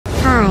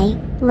Hi,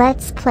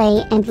 let's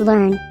play and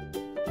learn.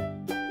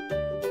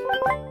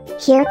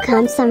 Here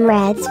comes some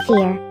red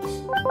sphere.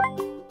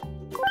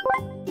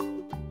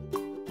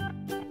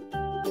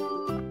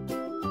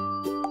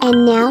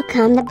 And now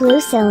come the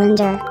blue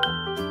cylinder.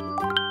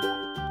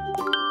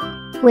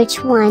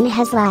 Which one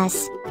has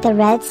less, the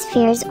red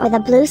spheres or the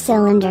blue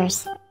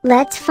cylinders?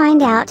 Let's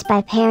find out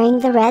by pairing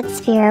the red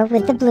sphere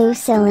with the blue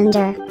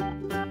cylinder.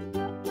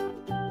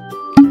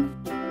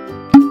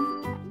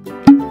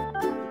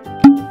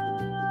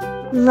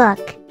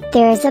 Look,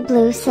 there is a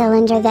blue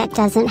cylinder that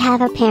doesn't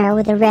have a pair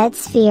with a red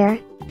sphere,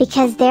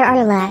 because there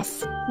are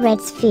less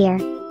red sphere.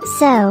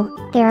 So,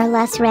 there are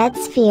less red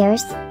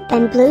spheres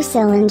than blue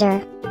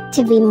cylinder.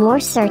 To be more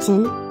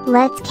certain,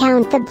 let's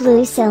count the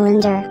blue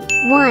cylinder.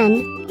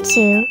 1,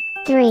 2,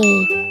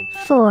 3,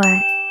 4,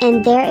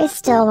 and there is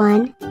still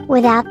one,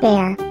 without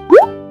pair.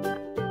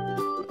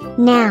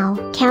 Now,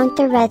 count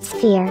the red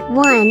sphere.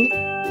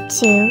 1,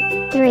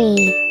 2,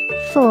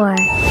 3, 4.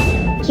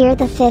 Here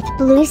the fifth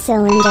blue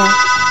cylinder.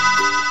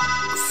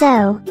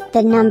 So,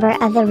 the number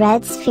of the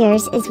red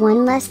spheres is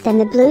one less than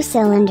the blue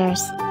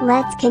cylinders.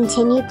 Let's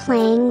continue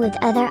playing with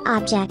other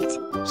object.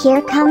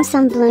 Here comes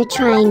some blue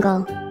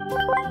triangle.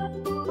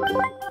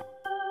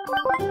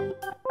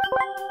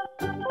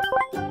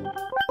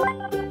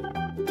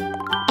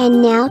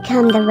 And now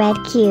come the red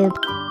cube.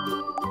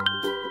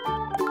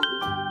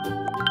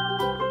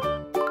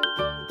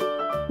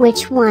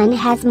 Which one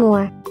has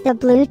more, the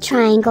blue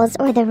triangles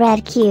or the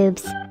red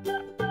cubes?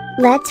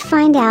 Let's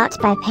find out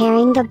by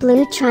pairing the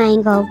blue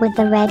triangle with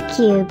the red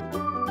cube.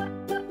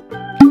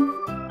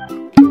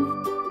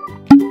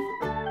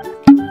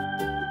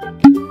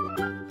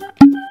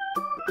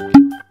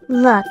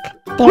 Look,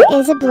 there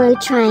is a blue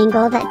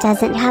triangle that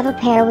doesn't have a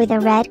pair with a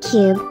red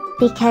cube,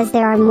 because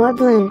there are more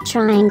blue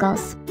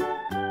triangles.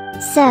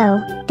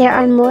 So, there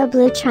are more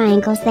blue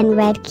triangles than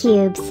red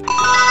cubes.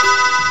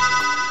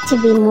 To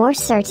be more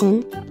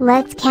certain,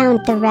 let's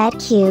count the red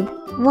cube.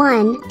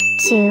 1,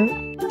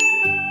 2,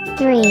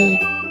 3,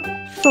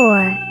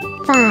 4,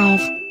 5,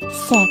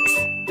 6,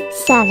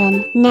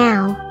 7.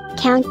 Now,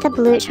 count the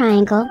blue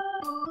triangle.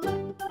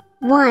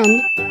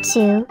 1,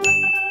 2,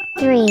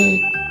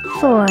 3,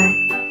 4,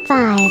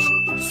 5,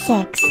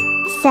 6,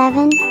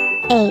 7,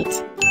 8.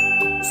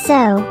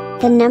 So,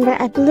 the number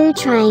of blue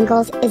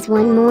triangles is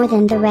one more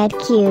than the red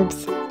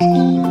cubes.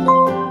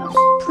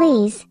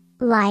 Please,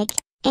 like,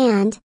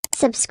 and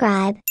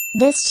subscribe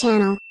this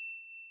channel.